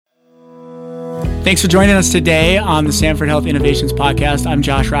Thanks for joining us today on the Sanford Health Innovations Podcast. I'm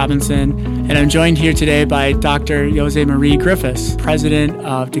Josh Robinson, and I'm joined here today by Dr. Jose Marie Griffiths, President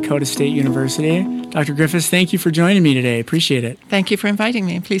of Dakota State University. Dr. Griffiths, thank you for joining me today. Appreciate it. Thank you for inviting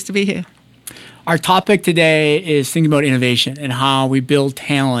me. I'm pleased to be here. Our topic today is thinking about innovation and how we build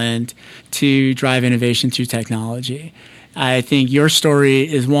talent to drive innovation through technology. I think your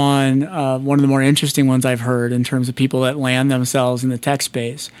story is one of the more interesting ones I've heard in terms of people that land themselves in the tech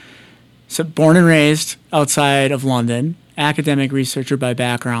space. So born and raised outside of London, academic researcher by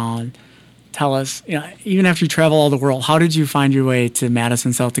background. Tell us, even after you travel all the world, how did you find your way to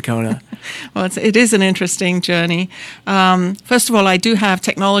Madison, South Dakota? Well, it is an interesting journey. First of all, I do have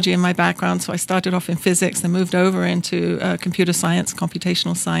technology in my background, so I started off in physics and moved over into computer science,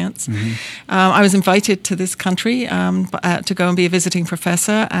 computational science. Mm-hmm. I was invited to this country to go and be a visiting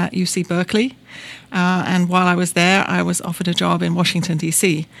professor at UC Berkeley. And while I was there, I was offered a job in Washington,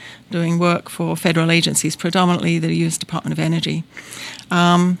 D.C., doing work for federal agencies, predominantly the U.S. Department of Energy.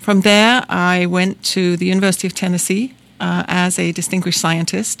 From there, I went to the University of Tennessee as a distinguished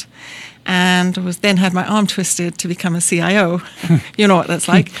scientist, and then had my arm twisted to become a CIO. You know what that's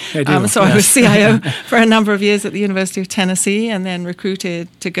like. I do, so yes. I was CIO for a number of years at the University of Tennessee, and then recruited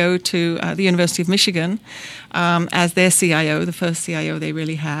to go to the University of Michigan as their CIO, the first CIO they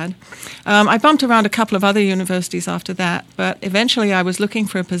really had. I bumped around a couple of other universities after that, but eventually I was looking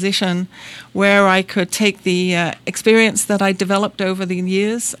for a position where I could take the experience that I developed over the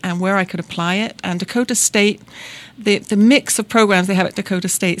years and where I could apply it. And Dakota State, the mix of programs they have at Dakota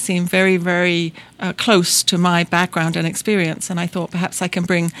State seemed very, very close to my background and experience. And I thought perhaps I can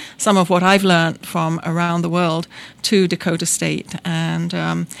bring some of what I've learned from around the world to Dakota State.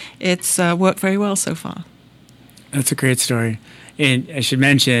 And it's worked very well so far. That's a great story. And I should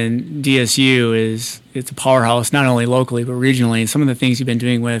mention DSU it's a powerhouse, not only locally, but regionally. And some of the things you've been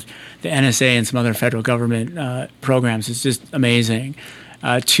doing with the NSA and some other federal government programs is just amazing.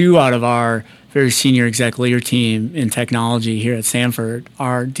 2 out of our very senior exec leader team in technology here at Sanford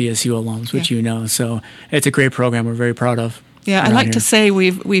are DSU alums, which you know. So it's a great program we're very proud of. Yeah, I like to say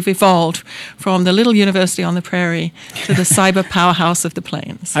we've evolved from the little university on the prairie to the cyber powerhouse of the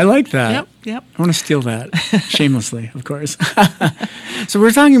plains. I like that. Yep. I want to steal that, shamelessly, of course. So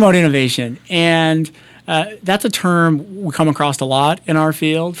we're talking about innovation, and that's a term we come across a lot in our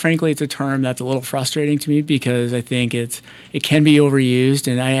field. Frankly, it's a term that's a little frustrating to me because I think it can be overused,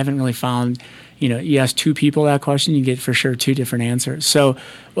 and I haven't really found, you ask 2 people that question, you get for sure 2 different answers. So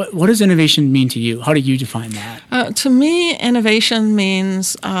what does innovation mean to you? How do you define that? To me, innovation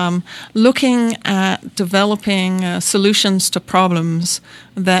means looking at developing solutions to problems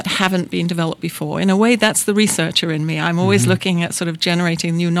that haven't been developed before. In a way, that's the researcher in me. I'm always looking at sort of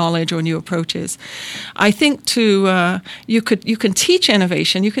generating new knowledge or new approaches. I think you can teach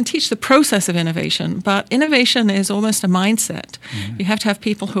innovation, you can teach the process of innovation, but innovation is almost a mindset. Mm-hmm. You have to have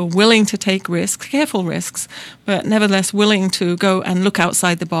people who are willing to take risks, careful risks, but nevertheless willing to go and look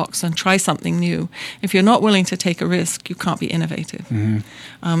outside the box and try something new. If you're not willing to take a risk, you can't be innovative.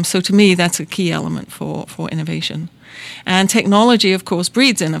 Mm-hmm. So to me, that's a key element for innovation. And technology, of course,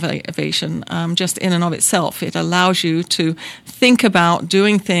 breeds innovation just in and of itself. It allows you to think about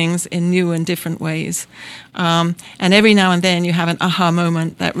doing things in new and different ways. And every now and then you have an aha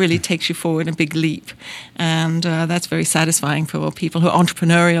moment that really takes you forward a big leap. And that's very satisfying for people who are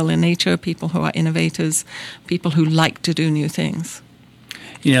entrepreneurial in nature, people who are innovators, people who like to do new things.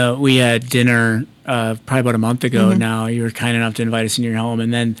 We had dinner probably about a month ago now. You were kind enough to invite us in your home,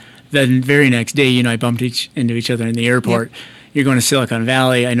 and then the very next day, I bumped into each other in the airport. Yep. You're going to Silicon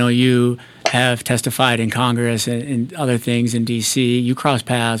Valley. I know you have testified in Congress and other things in D.C. You cross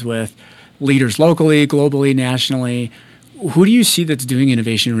paths with leaders locally, globally, nationally. Who do you see that's doing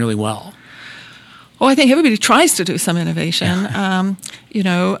innovation really well? Well, I think everybody tries to do some innovation.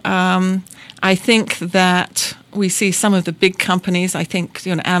 I think that we see some of the big companies. I think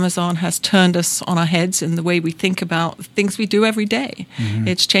Amazon has turned us on our heads in the way we think about things we do every day. Mm-hmm.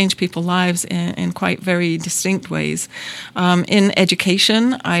 It's changed people's lives in quite very distinct ways. In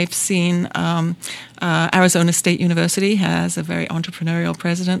education, I've seen Arizona State University has a very entrepreneurial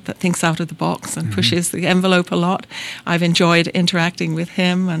president that thinks out of the box and pushes the envelope a lot. I've enjoyed interacting with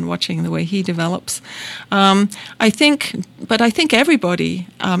him and watching the way he develops. I think everybody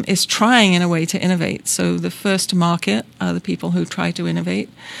is trying in a way to innovate. So the first to market are the people who try to innovate.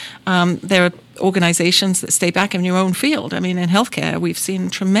 There are organizations that stay back in your own field. I mean, in healthcare, we've seen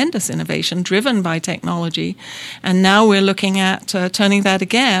tremendous innovation driven by technology, and now we're looking at turning that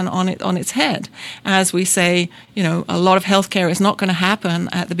again on its head as we say, a lot of healthcare is not going to happen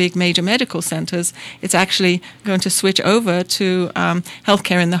at the big major medical centers. It's actually going to switch over to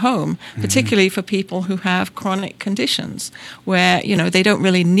healthcare in the home, particularly for people who have chronic conditions where, they don't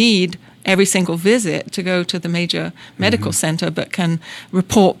really need every single visit to go to the major medical center, but can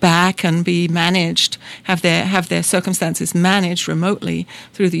report back and be managed, have their circumstances managed remotely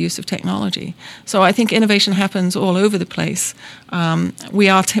through the use of technology. So I think innovation happens all over the place.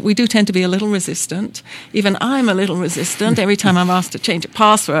 We do tend to be a little resistant. Even I'm a little resistant. Every time I'm asked to change a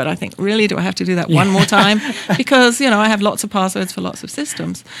password, I think, really, do I have to do that one more time? Because, I have lots of passwords for lots of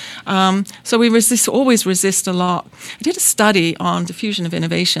systems. So we always resist a lot. I did a study on diffusion of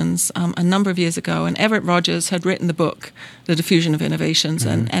innovations a number of years ago, and Everett Rogers had written the book, The Diffusion of Innovations,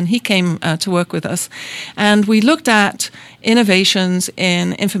 and he came to work with us. And we looked at innovations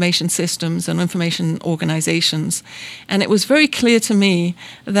in information systems and information organizations, and it was very clear to me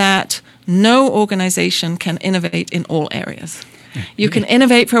that no organization can innovate in all areas. You can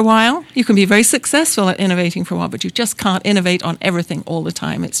innovate for a while. You can be very successful at innovating for a while, but you just can't innovate on everything all the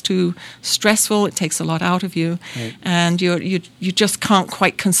time. It's too stressful. It takes a lot out of you, and you just can't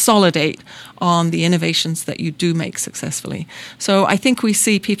quite consolidate on the innovations that you do make successfully. So I think we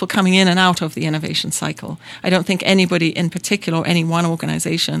see people coming in and out of the innovation cycle. I don't think anybody in particular, or any one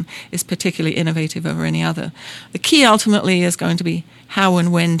organization, is particularly innovative over any other. The key ultimately is going to be how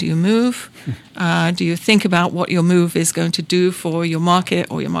and when do you move? Do you think about what your move is going to do for your market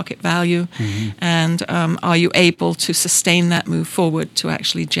or your market value? And are you able to sustain that move forward to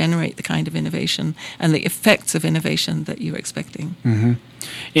actually generate the kind of innovation and the effects of innovation that you're expecting?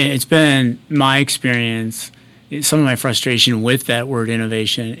 It's been my experience, some of my frustration with that word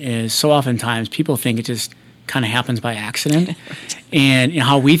innovation is so oftentimes people think it just kind of happens by accident. And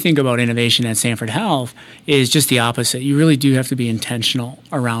how we think about innovation at Sanford Health is just the opposite. You really do have to be intentional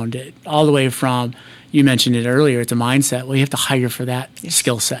around it, all the way from, you mentioned it earlier, it's a mindset. Well, you have to hire for that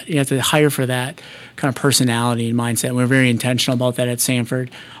skill set. You have to hire for that kind of personality and mindset. And we're very intentional about that at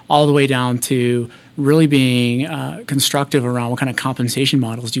Sanford, all the way down to really being constructive around what kind of compensation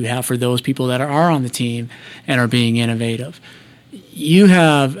models do you have for those people that are on the team and are being innovative. You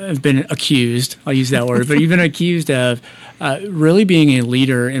have been accused, I'll use that word, but you've been accused of really being a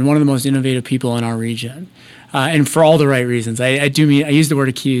leader and one of the most innovative people in our region. And for all the right reasons. I use the word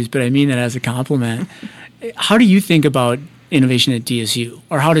accused, but I mean that as a compliment. How do you think about innovation at DSU?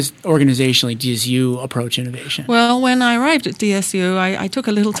 Or how does organizationally DSU approach innovation? Well, when I arrived at DSU, I took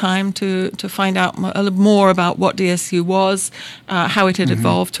a little time to find out a little more about what DSU was, how it had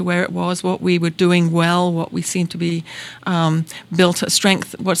evolved to where it was, what we were doing well, what we seemed to be built at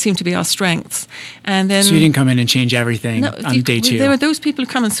strength, what seemed to be our strengths. And then, so you didn't come in and change everything on day two? There were those people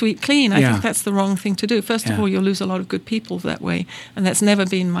who come and sweep clean. I think that's the wrong thing to do. First of all, you'll lose a lot of good people that way, and that's never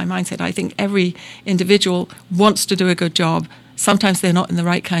been my mindset. I think every individual wants to do a good job. Sometimes they're not in the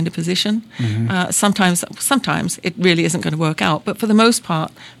right kind of position. Sometimes it really isn't going to work out. But for the most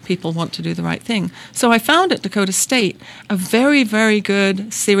part, people want to do the right thing. So I found at Dakota State a very, very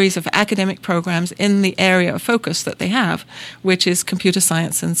good series of academic programs in the area of focus that they have, which is computer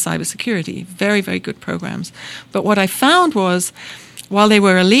science and cybersecurity. Very, very good programs. But what I found was, while they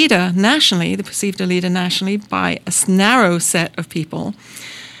were a leader nationally, they perceived a leader nationally by a narrow set of people,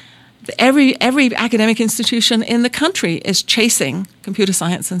 every academic institution in the country is chasing computer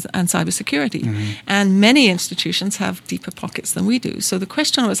science and cybersecurity. And many institutions have deeper pockets than we do. So the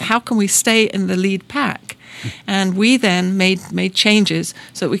question was, how can we stay in the lead pack? And we then made changes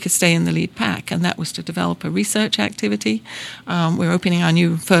so that we could stay in the lead pack, and that was to develop a research activity. We're opening our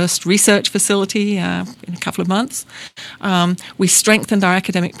new first research facility in a couple of months. We strengthened our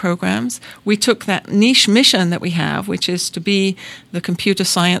academic programs. We took that niche mission that we have, which is to be the computer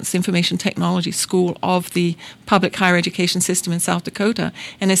science information technology school of the public higher education system in South Dakota,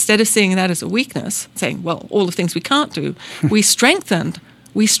 and instead of seeing that as a weakness, saying, well, all the things we can't do, we strengthened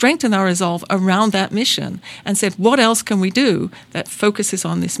our resolve around that mission and said, what else can we do that focuses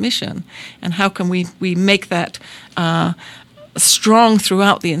on this mission? And how can we make that strong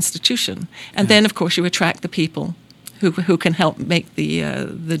throughout the institution? And then, of course, you attract the people who can help make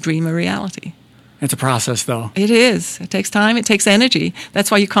the dream a reality. It's a process, though. It is. It takes time. It takes energy. That's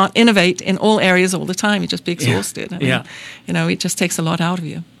why you can't innovate in all areas all the time. You'd just be exhausted. I mean, it just takes a lot out of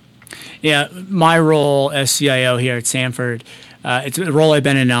you. Yeah, my role as CIO here at Sanford, it's a role I've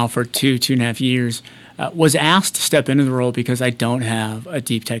been in now for 2.5 years. was asked to step into the role because I don't have a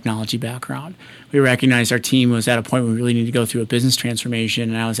deep technology background. We recognized our team was at a point where we really needed to go through a business transformation,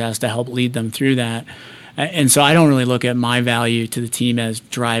 and I was asked to help lead them through that. And so I don't really look at my value to the team as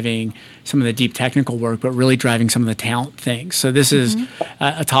driving some of the deep technical work, but really driving some of the talent things. So this is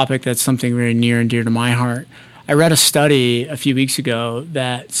a topic that's something very near and dear to my heart. I read a study a few weeks ago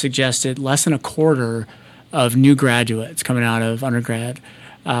that suggested less than a quarter of new graduates coming out of undergrad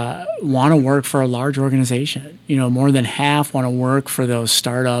want to work for a large organization. More than half want to work for those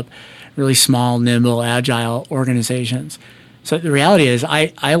startup, really small, nimble, agile organizations. So the reality is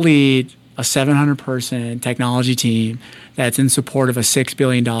I lead a 700-person technology team that's in support of a $6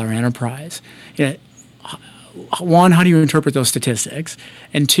 billion enterprise. One, how do you interpret those statistics?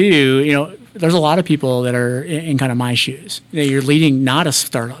 And two, there's a lot of people that are in kind of my shoes. You're leading not a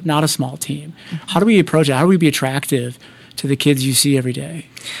startup, not a small team. How do we approach it? How do we be attractive to the kids you see every day?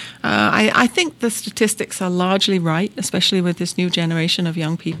 I think the statistics are largely right, especially with this new generation of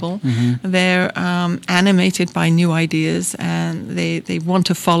young people. They're animated by new ideas, and they want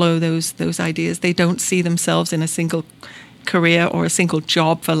to follow those ideas. They don't see themselves in a single career or a single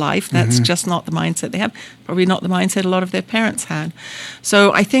job for life. That's just not the mindset they have. Probably not the mindset a lot of their parents had.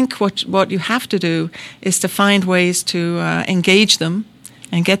 So I think what you have to do is to find ways to engage them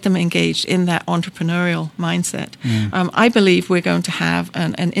and get them engaged in that entrepreneurial mindset. I believe we're going to have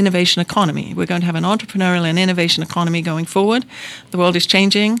an innovation economy. We're going to have an entrepreneurial and innovation economy going forward. The world is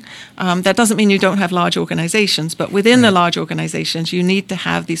changing. That doesn't mean you don't have large organizations, but within the large organizations, you need to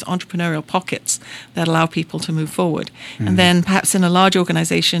have these entrepreneurial pockets that allow people to move forward. And then perhaps in a large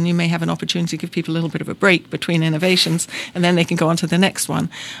organization, you may have an opportunity to give people a little bit of a break between innovations, and then they can go on to the next one.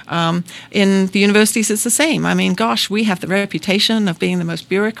 In the universities, it's the same. I mean, gosh, we have the reputation of being the most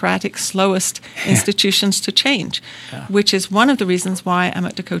bureaucratic, slowest institutions to change, which is one of the reasons why I'm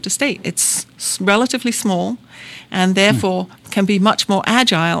at Dakota State. It's relatively small and therefore can be much more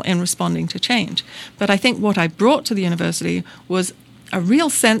agile in responding to change. But I think what I brought to the university was a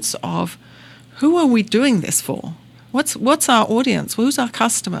real sense of who are we doing this for? What's our audience? Who's our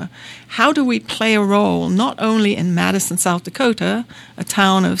customer? How do we play a role not only in Madison, South Dakota, a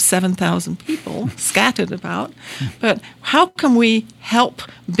town of 7,000 people scattered about, but how can we help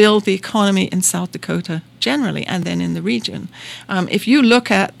build the economy in South Dakota generally and then in the region? If you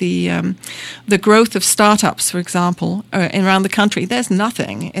look at the growth of startups, for example, around the country, there's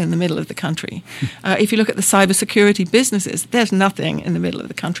nothing in the middle of the country. If you look at the cybersecurity businesses, there's nothing in the middle of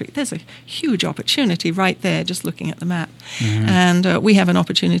the country. There's a huge opportunity right there just looking at the map. And we have an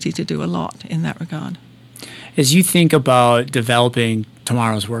opportunity to do a lot in that regard. As you think about developing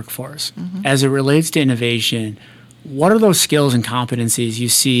tomorrow's workforce, as it relates to innovation, what are those skills and competencies you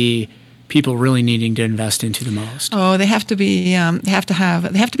see people really needing to invest into the most? Oh, they have to be. They have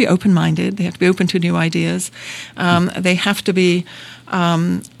to be open-minded. They have to be open to new ideas. They have to be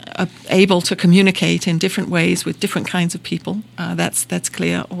able to communicate in different ways with different kinds of people. That's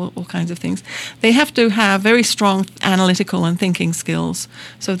clear. All kinds of things. They have to have very strong analytical and thinking skills,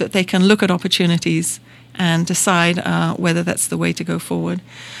 so that they can look at opportunities and decide whether that's the way to go forward.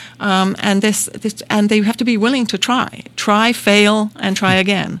 And they have to be willing to try, fail, and try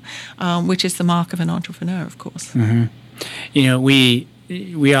again, which is the mark of an entrepreneur, of course. We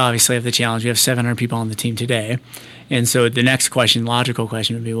obviously have the challenge. We have 700 people on the team today. And so the next question, logical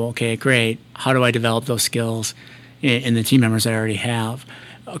question would be, well, okay, great. How do I develop those skills in the team members I already have?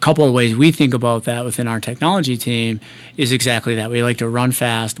 A couple of ways we think about that within our technology team is exactly that. We like to run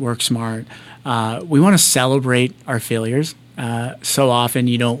fast, work smart. We want to celebrate our failures. So often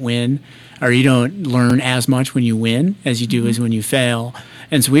you don't win, or you don't learn as much when you win as you do as when you fail.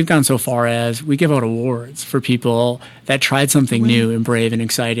 And so we've gone so far as we give out awards for people that tried something new and brave and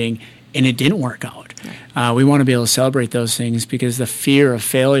exciting, and it didn't work out. We want to be able to celebrate those things because the fear of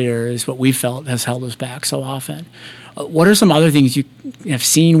failure is what we felt has held us back so often. What are some other things you have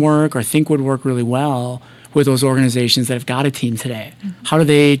seen work or think would work really well with those organizations that have got a team today? How do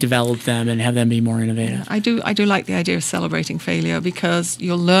they develop them and have them be more innovative? Yeah, I do like the idea of celebrating failure, because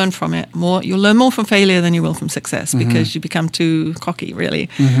you'll learn from it more. You'll learn more from failure than you will from success, because you become too cocky, really,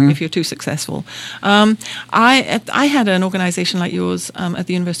 if you're too successful. I had an organization like yours at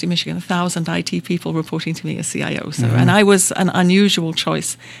the University of Michigan, 1,000 IT people reporting to me as CIO. So, and I was an unusual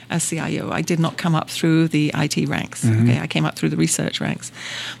choice as CIO. I did not come up through the IT ranks. Okay, I came up through the research ranks.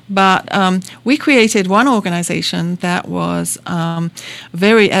 But we created one organization that was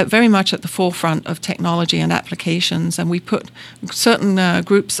very much at the forefront of technology and applications, and we put certain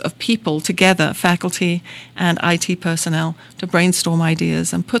groups of people together, faculty and IT personnel, to brainstorm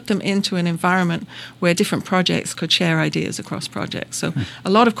ideas and put them into an environment where different projects could share ideas across projects. So a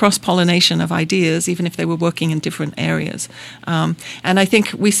lot of cross-pollination of ideas, even if they were working in different areas. And I think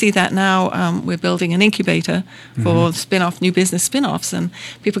we see that now. We're building an incubator for new business spin-offs, and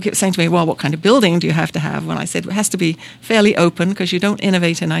people keep saying to me, well, what kind of building do you have to have? When I said it has to be fairly open, because you don't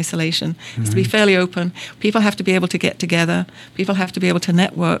innovate in isolation. It has to be fairly open. People have to be able to get together. People have to be able to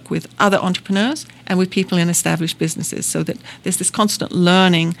network with other entrepreneurs and with people in established businesses, so that there's this constant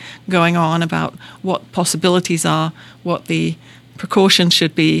learning going on about what possibilities are, what the precautions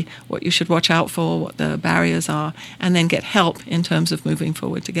should be, what you should watch out for, what the barriers are, and then get help in terms of moving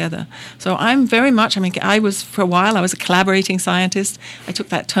forward together. So I'm very much, for a while, I was a collaborating scientist. I took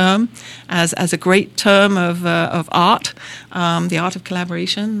that term as a great term of art, the art of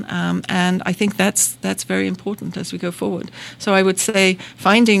collaboration, and I think that's very important as we go forward. So I would say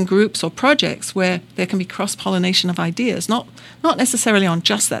finding groups or projects where there can be cross-pollination of ideas, not necessarily on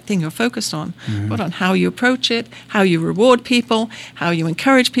just that thing you're focused on, but on how you approach it, how you reward people, how you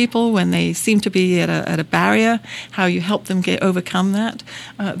encourage people when they seem to be at a barrier, how you help them overcome that.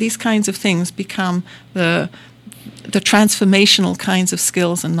 These kinds of things become the transformational kinds of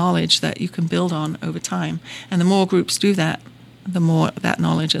skills and knowledge that you can build on over time. And the more groups do that, the more that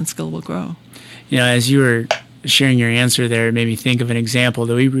knowledge and skill will grow. As you were sharing your answer there, it made me think of an example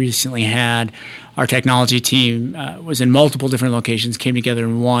that we recently had. Our technology team was in multiple different locations, came together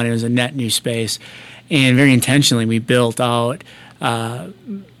in one. It was a net new space. And very intentionally, we built out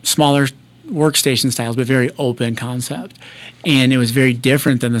smaller workstation styles, but very open concept. And it was very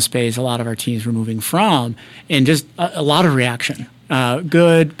different than the space a lot of our teams were moving from, and just a lot of reaction,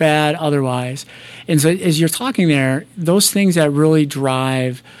 good, bad, otherwise. And so as you're talking there, those things that really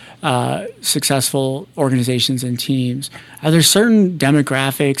drive successful organizations and teams, are there certain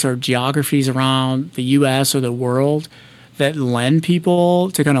demographics or geographies around the U.S. or the world that lend people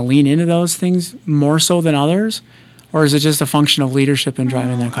to kind of lean into those things more so than others? Or is it just a function of leadership and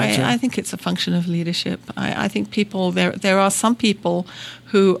driving their culture? I think it's a function of leadership. I think there are some people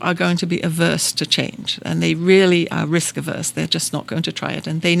who are going to be averse to change, and they really are risk averse. They're just not going to try it,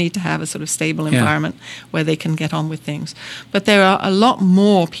 and they need to have a sort of stable environment where they can get on with things. But there are a lot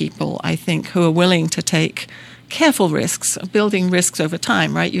more people, I think, who are willing to take careful risks, building risks over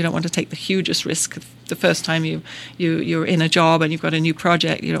time, right? You don't want to take the hugest risk the first time you're in a job and you've got a new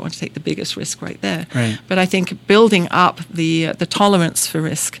project. You don't want to take the biggest risk right there. Right. But I think building up the tolerance for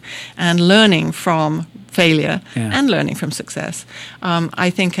risk and learning from failure and learning from success, I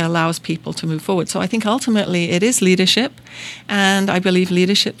think allows people to move forward. So I think ultimately it is leadership, and I believe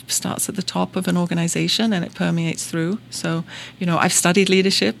leadership starts at the top of an organization and it permeates through. So, I've studied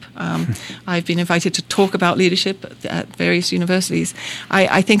leadership. I've been invited to talk about leadership at various universities.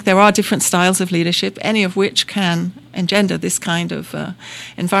 I think there are different styles of leadership, any of which can engender this kind of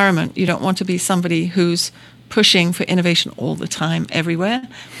environment. You don't want to be somebody who's pushing for innovation all the time, everywhere,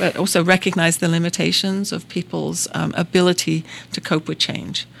 but also recognize the limitations of people's ability to cope with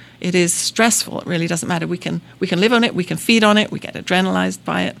change. It is stressful. It really doesn't matter. We can live on it. We can feed on it. We get adrenalized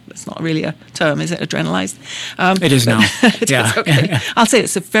by it. It's not really a term, is it? Adrenalized. It is now. It is, okay. I'll say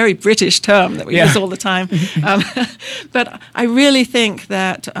it's a very British term that we use all the time. But I really think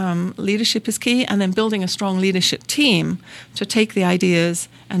that leadership is key, and then building a strong leadership team to take the ideas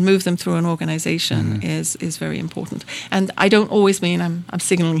and move them through an organization is very important. And I don't always mean I'm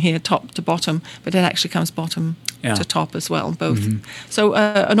signaling here top to bottom, but it actually comes bottom to top as well, both. So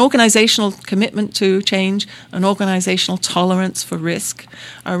an organizational commitment to change, an organizational tolerance for risk,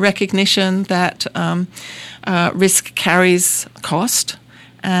 a recognition that risk carries cost,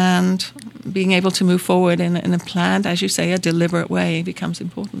 and being able to move forward in a planned, as you say, a deliberate way becomes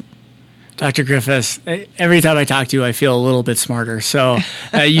important. Dr. Griffiths, every time I talk to you, I feel a little bit smarter. So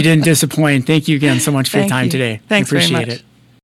you didn't disappoint. Thank you again so much for your time today. Thanks Appreciate very much. it.